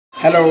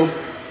Hello,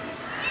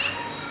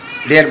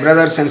 dear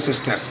brothers and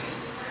sisters.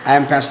 I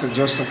am Pastor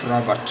Joseph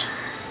Robert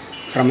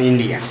from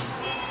India.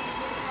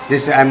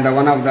 I am the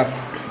one of the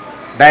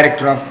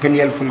director of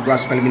Peniel Full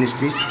Gospel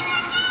Ministries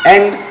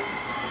and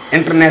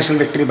International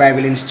Victory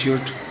Bible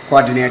Institute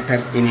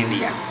coordinator in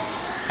India.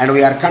 And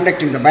we are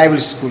conducting the Bible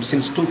school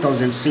since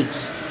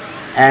 2006.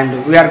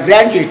 And we are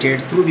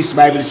graduated through this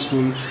Bible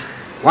school.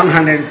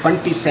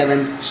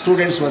 127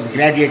 students was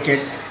graduated,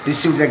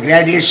 received the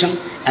graduation,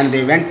 and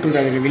they went to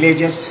the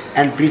villages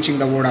and preaching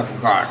the word of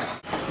God.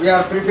 We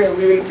will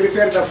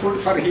prepare the food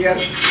for here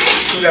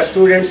to the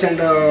students and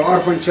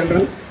orphan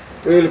children.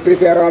 We will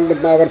prepare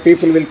our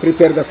people will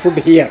prepare the food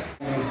here.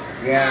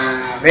 We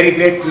are very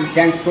grateful,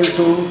 thankful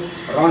to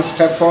Ron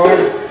Stafford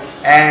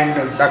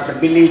and Dr.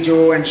 Billy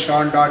Joe and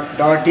Sean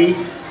Doughty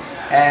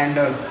and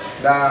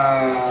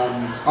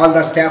all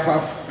the staff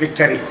of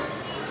Victory.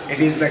 It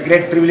is the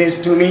great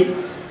privilege to me.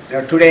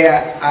 Today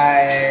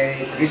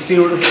I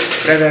received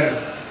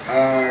Brother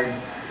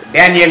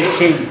Daniel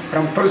King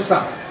from Tulsa,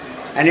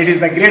 and it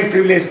is the great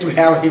privilege to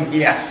have him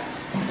here.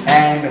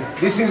 And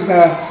this is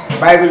the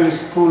Bible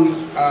school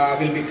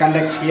will be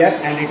conducted here,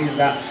 and it is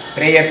the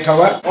prayer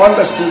tower. All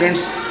the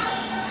students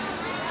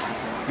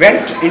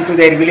went into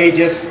their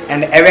villages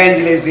and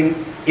evangelizing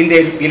in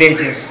their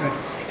villages,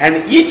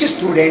 and each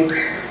student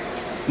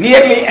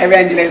nearly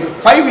evangelized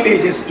 5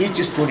 villages each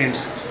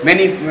students.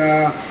 Many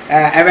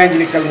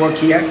evangelical work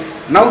here.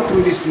 Now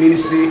through this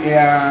ministry,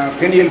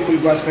 Peniel Full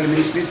Gospel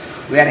Ministries,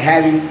 we are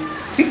having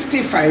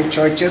 65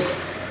 churches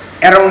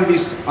around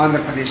this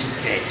Andhra Pradesh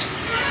state.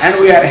 And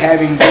we are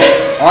having the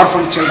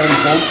orphan children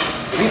home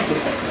with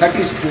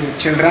 32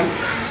 children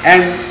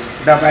and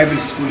the Bible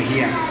school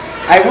here.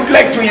 I would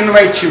like to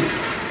invite you,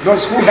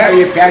 those who have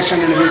a passion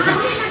and vision,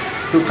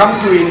 to come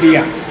to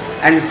India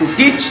and to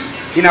teach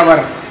in our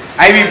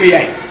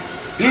IVBI.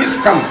 Please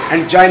come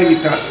and join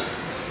with us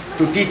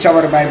to teach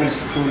our Bible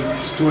school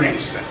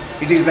students.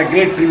 It is the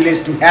great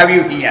privilege to have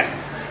you here.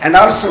 And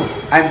also,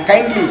 I am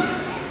kindly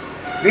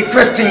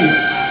requesting you,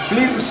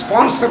 please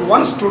sponsor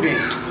one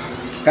student.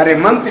 Per a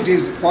month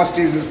cost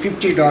is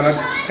 $50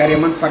 per a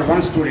month for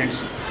one student.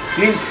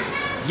 Please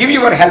give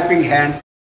your helping hand.